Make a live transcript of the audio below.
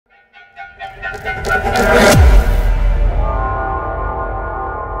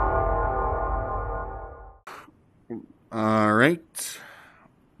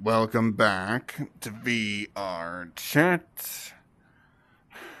welcome back to VRchat.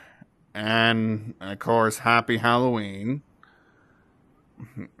 And, of course, happy Halloween.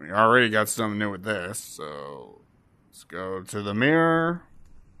 We already got something new with this, so let's go to the mirror.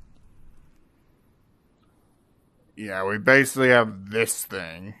 Yeah, we basically have this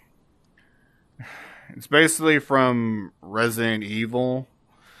thing. It's basically from Resident Evil.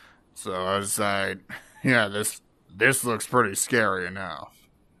 So I was like, yeah, this looks pretty scary enough.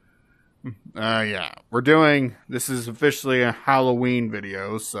 Yeah, this is officially a Halloween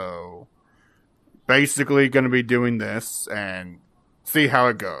video, so basically gonna be doing this and see how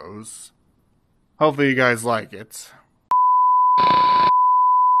it goes. Hopefully you guys like it.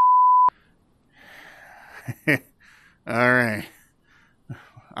 Alright.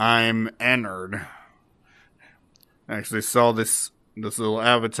 I'm entered. I actually saw this little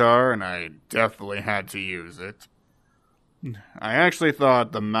avatar and I definitely had to use it. I actually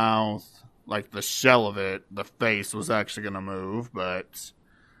thought the mouth, like the shell of it, the face was actually going to move, but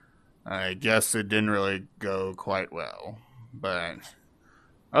I guess it didn't really go quite well. But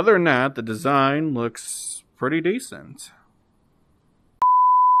other than that, the design looks pretty decent.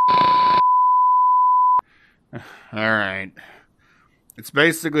 Alright. It's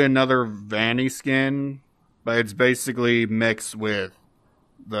basically another Vanny skin, but it's basically mixed with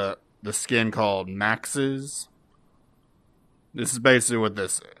the skin called Max's. This is basically what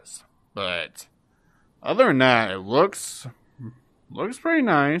this is. But other than that, it looks pretty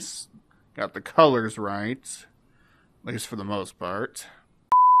nice. Got the colors right, at least for the most part.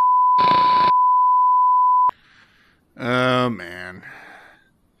 Oh man.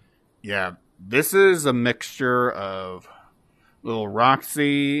 Yeah, this is a mixture of little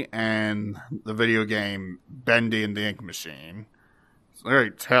Roxy and the video game Bendy and the Ink Machine. It's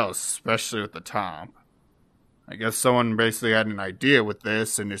very tell, especially with the top. I guess someone basically had an idea with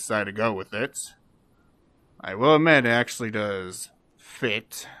this and decided to go with it. I will admit it actually does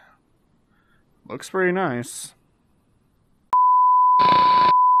fit. Looks pretty nice.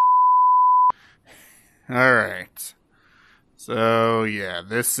 Alright. So yeah,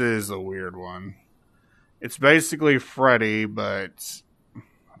 this is a weird one. It's basically Freddy, but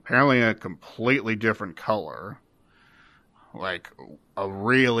apparently a completely different color. Like, a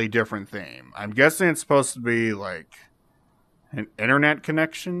really different theme. I'm guessing it's supposed to be, like, an internet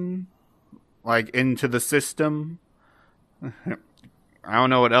connection? Like, into the system? I don't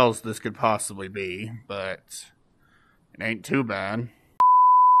know what else this could possibly be, but it ain't too bad.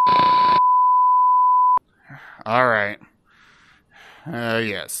 Alright.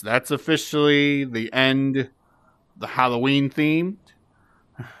 Yes, that's officially the end, the Halloween theme.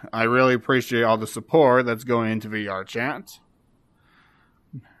 I really appreciate all the support that's going into VRchat.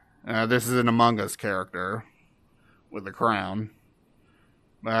 This is an Among Us character with a crown.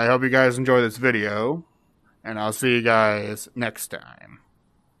 But I hope you guys enjoy this video, and I'll see you guys next time.